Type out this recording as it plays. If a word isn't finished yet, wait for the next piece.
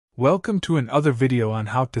Welcome to another video on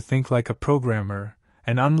how to think like a programmer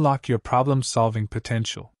and unlock your problem-solving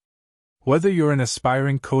potential. Whether you're an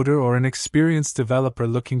aspiring coder or an experienced developer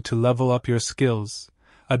looking to level up your skills,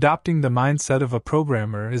 adopting the mindset of a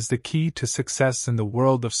programmer is the key to success in the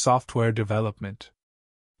world of software development.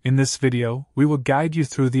 In this video, we will guide you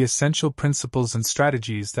through the essential principles and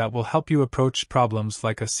strategies that will help you approach problems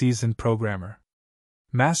like a seasoned programmer.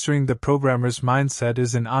 Mastering the programmer's mindset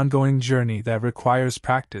is an ongoing journey that requires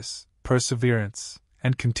practice, perseverance,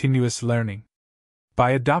 and continuous learning.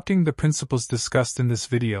 By adopting the principles discussed in this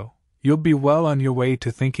video, you'll be well on your way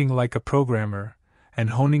to thinking like a programmer and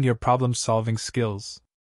honing your problem-solving skills.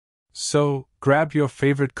 So, grab your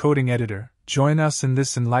favorite coding editor, join us in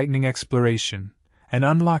this enlightening exploration, and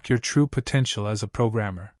unlock your true potential as a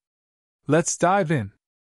programmer. Let's dive in.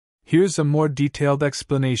 Here's a more detailed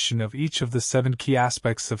explanation of each of the 7 key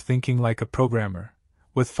aspects of thinking like a programmer,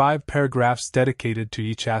 with 5 paragraphs dedicated to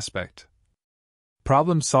each aspect.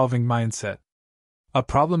 Problem-solving mindset. A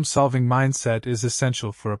problem-solving mindset is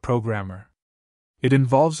essential for a programmer. It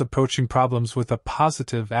involves approaching problems with a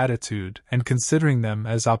positive attitude and considering them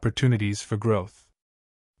as opportunities for growth.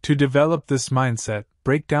 To develop this mindset,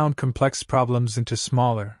 break down complex problems into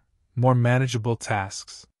smaller, more manageable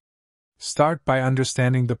tasks. Start by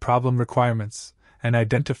understanding the problem requirements and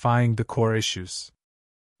identifying the core issues.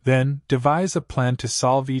 Then, devise a plan to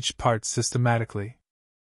solve each part systematically.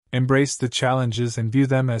 Embrace the challenges and view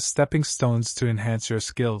them as stepping stones to enhance your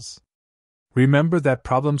skills. Remember that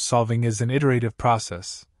problem solving is an iterative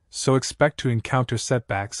process, so expect to encounter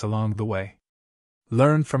setbacks along the way.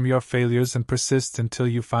 Learn from your failures and persist until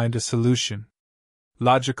you find a solution.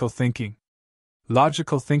 Logical thinking.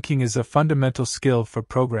 Logical thinking is a fundamental skill for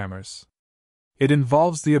programmers. It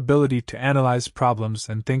involves the ability to analyze problems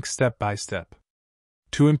and think step by step.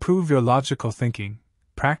 To improve your logical thinking,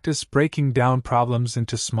 practice breaking down problems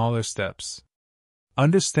into smaller steps.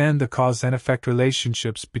 Understand the cause and effect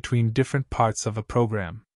relationships between different parts of a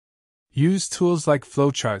program. Use tools like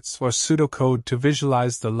flowcharts or pseudocode to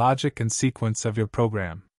visualize the logic and sequence of your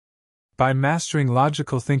program. By mastering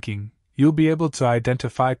logical thinking, you'll be able to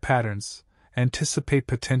identify patterns, anticipate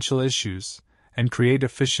potential issues, and create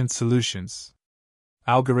efficient solutions.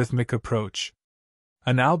 Algorithmic approach.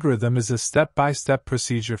 An algorithm is a step-by-step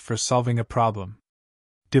procedure for solving a problem.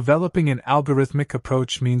 Developing an algorithmic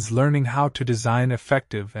approach means learning how to design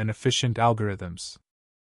effective and efficient algorithms.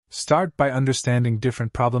 Start by understanding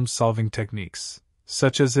different problem-solving techniques,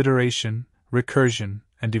 such as iteration, recursion,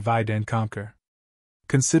 and divide and conquer.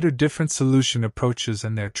 Consider different solution approaches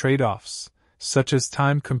and their trade-offs, such as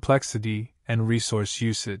time complexity and resource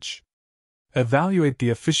usage. Evaluate the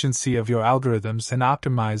efficiency of your algorithms and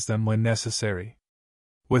optimize them when necessary.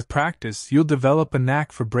 With practice, you'll develop a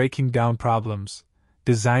knack for breaking down problems,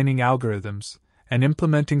 designing algorithms, and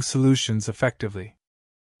implementing solutions effectively.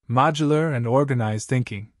 Modular and organized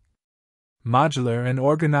thinking. Modular and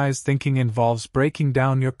organized thinking involves breaking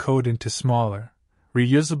down your code into smaller,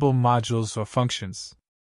 reusable modules or functions.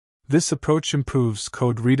 This approach improves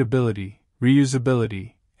code readability,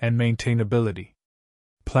 reusability, and maintainability.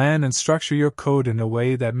 Plan and structure your code in a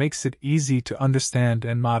way that makes it easy to understand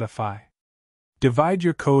and modify. Divide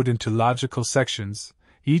your code into logical sections,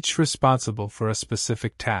 each responsible for a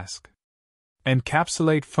specific task.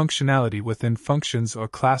 Encapsulate functionality within functions or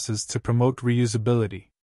classes to promote reusability.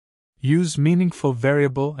 Use meaningful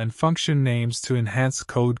variable and function names to enhance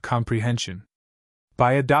code comprehension.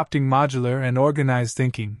 By adopting modular and organized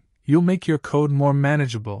thinking, you'll make your code more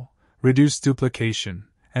manageable, reduce duplication,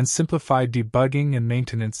 and simplify debugging and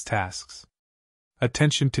maintenance tasks.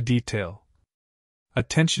 Attention to detail.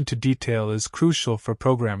 Attention to detail is crucial for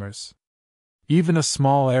programmers. Even a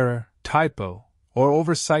small error, typo, or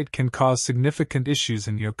oversight can cause significant issues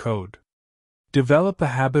in your code. Develop a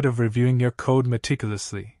habit of reviewing your code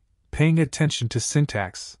meticulously, paying attention to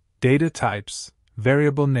syntax, data types,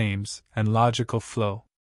 variable names, and logical flow.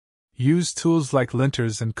 Use tools like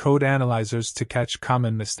linters and code analyzers to catch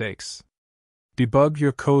common mistakes. Debug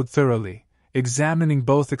your code thoroughly, examining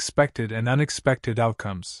both expected and unexpected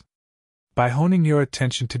outcomes. By honing your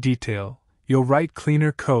attention to detail, you'll write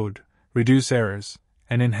cleaner code, reduce errors,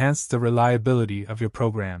 and enhance the reliability of your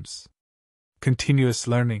programs. Continuous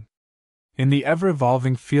learning. In the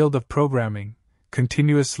ever-evolving field of programming,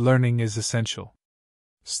 continuous learning is essential.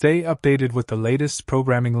 Stay updated with the latest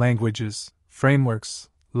programming languages, frameworks,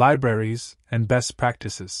 libraries, and best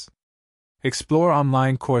practices. Explore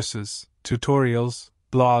online courses, tutorials,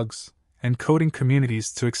 blogs, and coding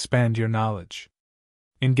communities to expand your knowledge.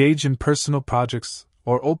 Engage in personal projects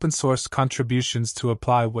or open-source contributions to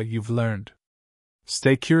apply what you've learned.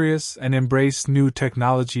 Stay curious and embrace new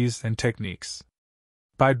technologies and techniques.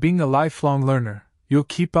 By being a lifelong learner, you'll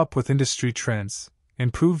keep up with industry trends,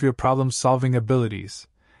 improve your problem-solving abilities,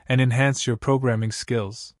 and enhance your programming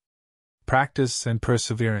skills. Practice and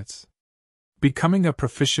perseverance. Becoming a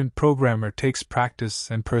proficient programmer takes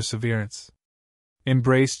practice and perseverance.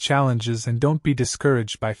 Embrace challenges and don't be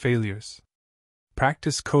discouraged by failures.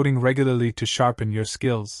 Practice coding regularly to sharpen your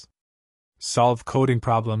skills. Solve coding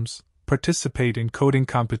problems, participate in coding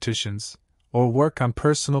competitions, or work on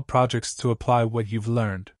personal projects to apply what you've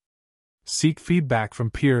learned. Seek feedback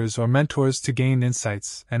from peers or mentors to gain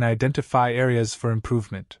insights and identify areas for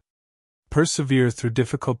improvement. Persevere through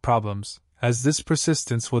difficult problems, as this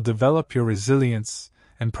persistence will develop your resilience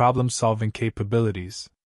and problem-solving capabilities.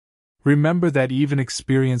 Remember that even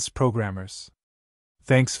experienced programmers.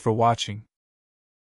 Thanks for watching.